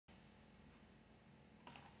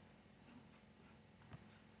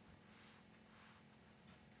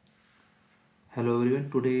Hello everyone,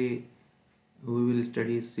 today we will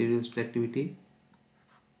study stereoselectivity.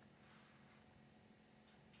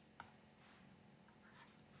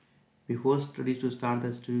 Before studies to start the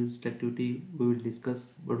stereoselectivity, we will discuss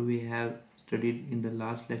what we have studied in the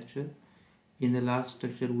last lecture. In the last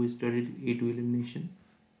lecture, we studied E2 elimination.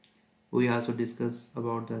 We also discussed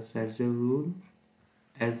about the CSIR rule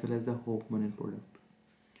as well as the Hofmann product.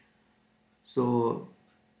 So,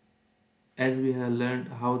 as we have learned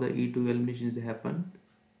how the E2 elimination is happened,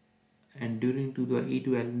 and during to the E2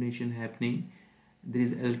 elimination happening, there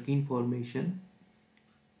is alkene formation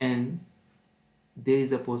and there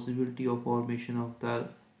is a possibility of formation of the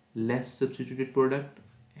less substituted product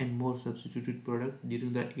and more substituted product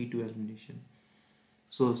during the E2 elimination.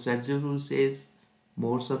 So CSIR rule says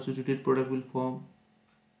more substituted product will form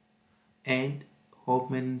and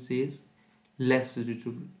Hofmann says less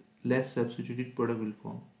substituted product will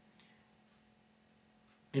form.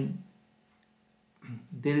 And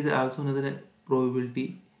there is also another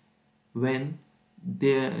probability when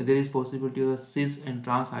there is possibility of a cis and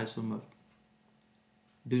trans isomer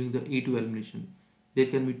during the E2 elimination. There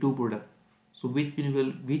can be two products. So which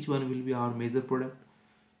one will be our major product?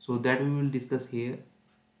 So that we will discuss here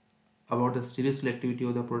about the stereoselectivity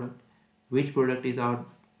of the product. Which product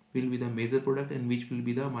will be the major product and which will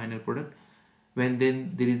be the minor product when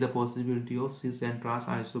then there is a possibility of cis and trans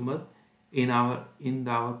isomer in our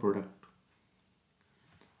product.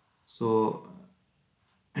 So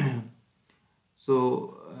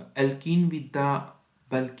alkene with the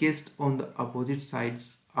bulkiest on the opposite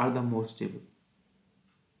sides are the most stable.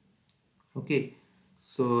 Okay,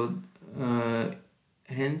 so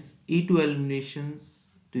hence during E2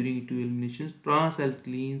 eliminations, trans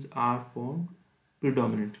alkenes are formed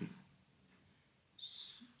predominantly.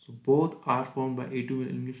 So both are formed by E2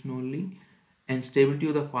 elimination only, and stability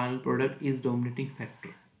of the final product is dominating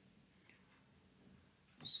factor.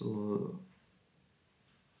 So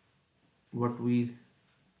what we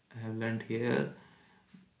have learned here,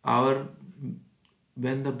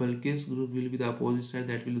 when the bulkiest group will be the opposite side,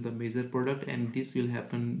 that will be the major product, and this will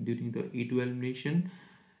happen during the E2 elimination.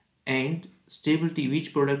 And stability,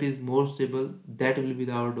 which product is more stable, that will be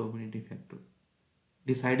our dominating factor,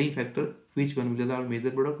 deciding factor which one will be our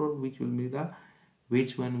major product or which one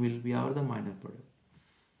will be our the minor product.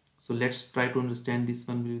 So let's try to understand this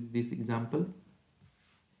one with this example.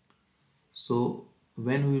 So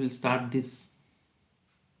when we will start this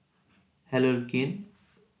haloalkane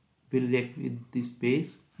will react with this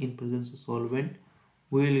base in presence of solvent,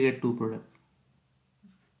 we will get two products,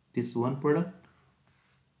 this one product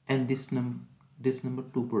and this number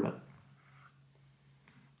two product.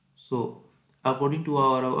 So according to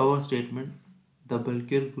our statement, the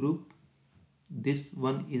bulkier group, this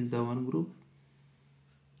one is the one group,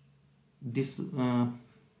 this is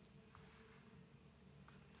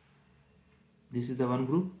the one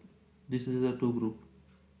group, this is the two group.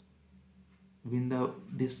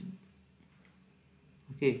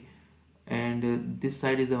 Okay, and this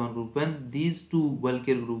side is the one group. When these two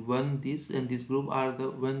bulkier group, this and this group are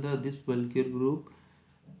this bulkier group,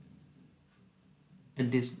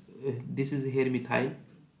 and this is here methyl,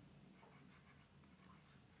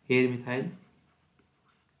 here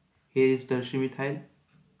is tertiary methyl,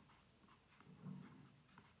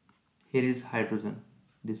 here is hydrogen,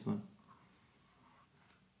 this one.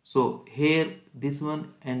 So here this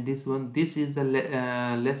one and this one, this is the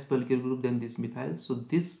less bulkier group than this methyl. So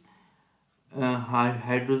this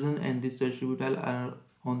hydrogen and this tertiary methyl are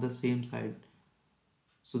on the same side.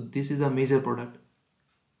 So this is a major product,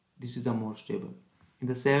 this is the more stable. In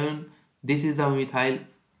the 7, this is the methyl,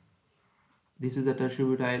 this is the tertiary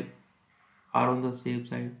methyl are on the same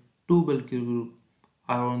side. Two bulkier group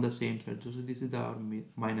are on the same side. So this is our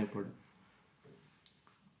minor product.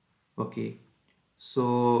 Okay.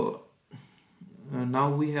 So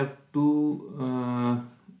now we have to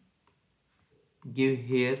give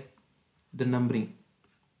here the numbering,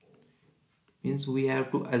 means we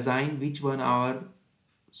have to assign which one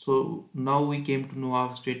so now we came to know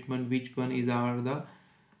our statement which one is the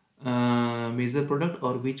major product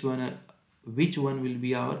or which one will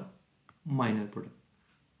be our minor product.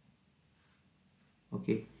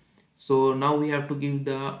 Okay, so now we have to give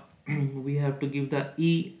the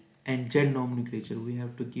E and Z nomenclature. We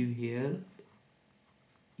have to give here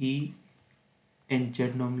E and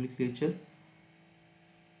Z nomenclature.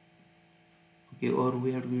 Okay, or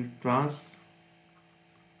we have to give trans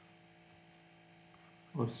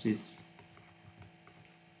or cis.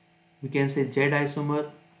 We can say Z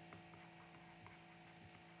isomer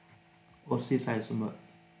or cis isomer.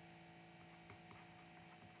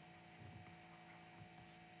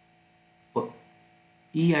 Or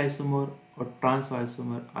E isomer or trans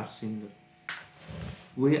isomer are similar.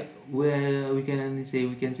 We can only say,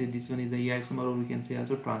 we can say this one is the E isomer, or we can say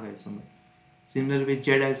also trans isomer. Similar with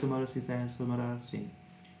Z isomer or cis isomer are same.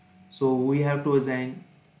 So we have to assign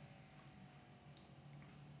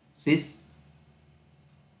cis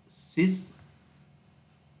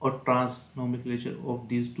or trans nomenclature of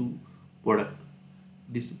these two product.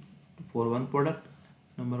 This for one product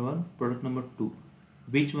number one, product number two,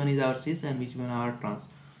 which one is our cis and which one are trans.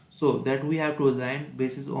 So that we have to assign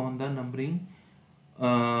basis on the numbering.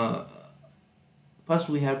 First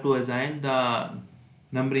we have to assign the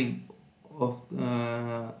numbering of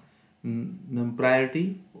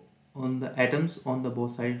priority on the atoms on the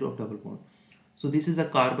both sides of double bond. So this is a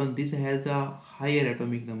carbon, this has the higher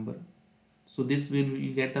atomic number, so this will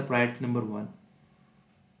get the priority number 1.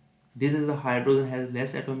 This is the hydrogen, has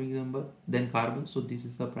less atomic number than carbon, so this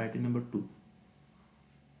is the priority number 2.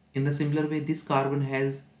 In the similar way, this carbon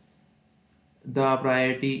has the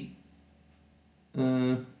priority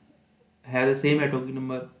has the same atomic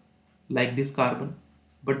number like this carbon,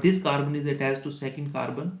 but this carbon is attached to second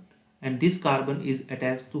carbon and this carbon is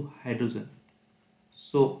attached to hydrogen.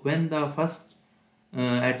 So when the first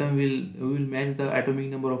atom will match the atomic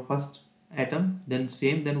number of first atom, then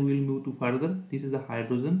we will move to further. This is the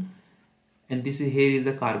hydrogen and this is, here is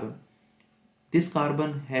the carbon. This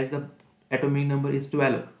carbon has the atomic number is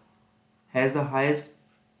 12, has the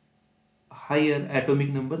higher atomic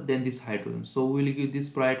number than this hydrogen, so we will give this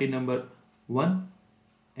priority number 1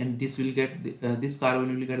 and this will get this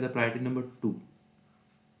carbon will get the priority number 2.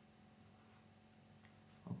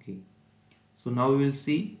 Okay, so now we will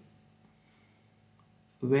see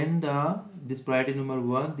when this priority number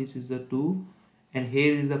 1, this is the 2, and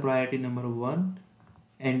here is the priority number 1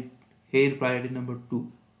 and here priority number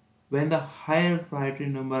 2, when the higher priority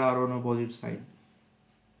number are on opposite side.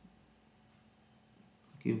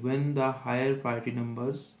 Okay, when the higher priority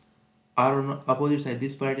numbers are on opposite side,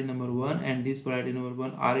 this priority number 1 and this priority number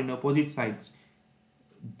 1 are in opposite sides,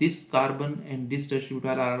 this carbon and this tertiary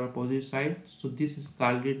butyl are on opposite side, so this is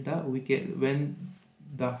called it when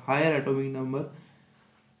the higher atomic number,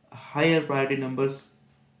 higher priority numbers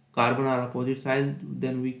carbon are opposite sides,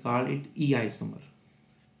 then we call it E isomer.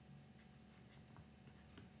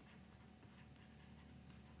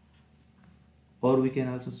 Or we can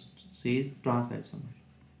also say trans isomer.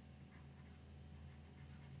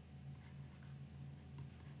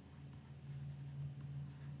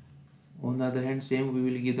 On the other hand, same, we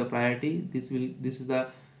will give the priority. This is the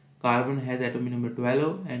carbon has atomic number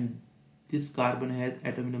 12 and this carbon has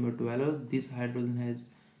atomic number 12. This hydrogen has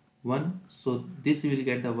 1, so this will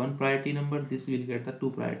get the 1 priority number. This will get the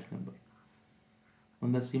 2 priority number.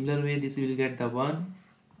 On the similar way, this will get the 1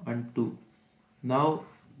 and 2. Now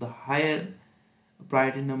the higher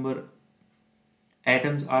priority number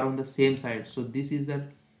atoms are on the same side, so this is the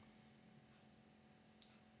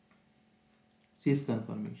cis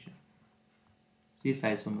conformation, cis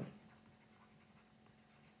isomer,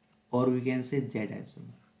 or we can say Z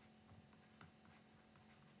isomer.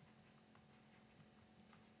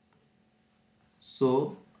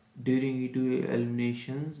 So during E2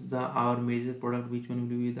 eliminations, our major product, which one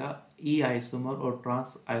will be the E isomer or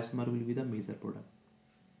trans isomer, will be the major product.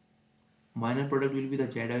 Minor product will be the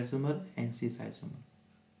Z isomer and cis isomer.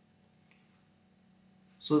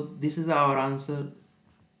 So this is our answer.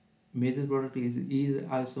 Major product is E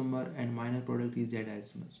isomer and minor product is Z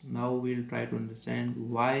isomer. Now we will try to understand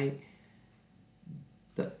why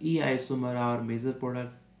the E isomer are our major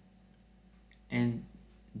product and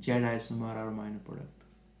Z isomer are our minor product.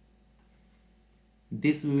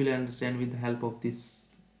 This we will understand with the help of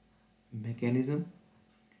this mechanism.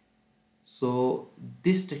 So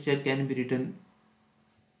this structure can be written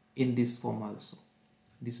in this form also.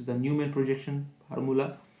 This is the Newman projection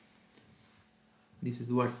formula. This is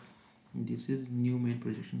what? This is Newman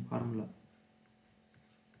projection formula.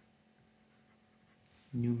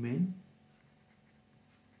 Newman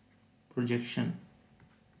projection.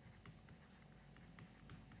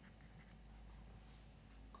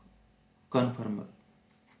 Conformer.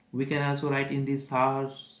 We can also write in this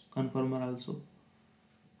SARS conformer also.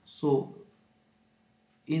 So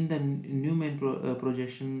in the Newman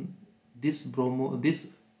projection, this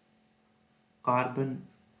carbon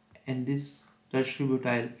and this tertiary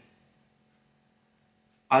butyl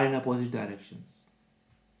are in opposite directions.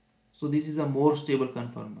 So this is a more stable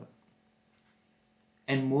conformer,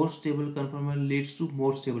 and more stable conformer leads to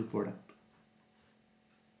more stable product.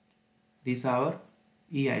 This is our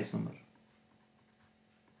E isomer.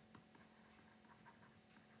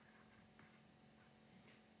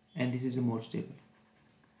 And this is a more stable.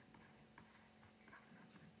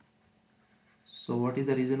 So what is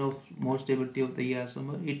the reason of more stability of the E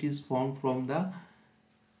isomer? It is formed from the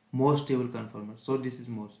more stable conformer, so this is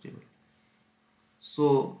more stable.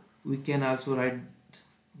 So we can also write,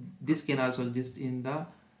 this can also exist in the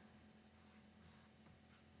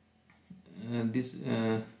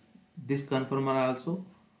this conformer also,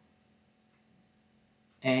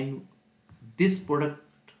 and this product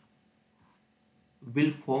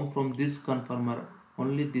will form from this conformer,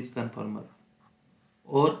 only this conformer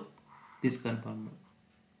or this conformer,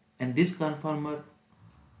 and this conformer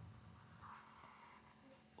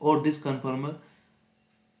or this conformer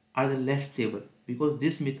are the less stable, because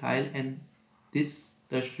this methyl and this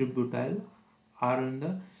tertiary butyl are in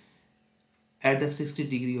the at the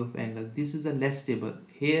 60-degree of angle. This is the less stable.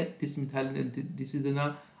 Here this methyl and this is in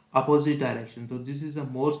a opposite direction, so this is a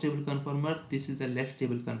more stable conformer, this is a less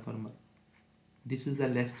stable conformer, this is the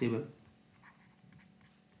less stable.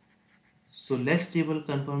 So less stable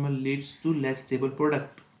conformer leads to less stable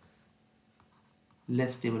product,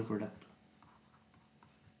 less stable product.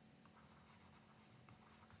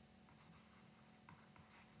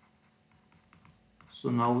 So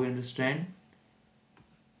now we understand.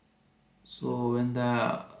 So when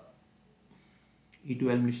the E2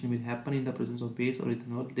 elimination will happen in the presence of base or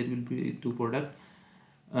ethanol, there will be two products.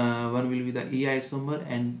 One will be the E isomer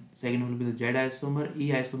and second will be the Z isomer.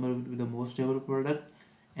 E isomer will be the most stable product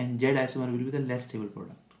and Z isomer will be the less stable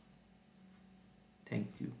product. Thank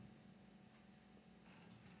you.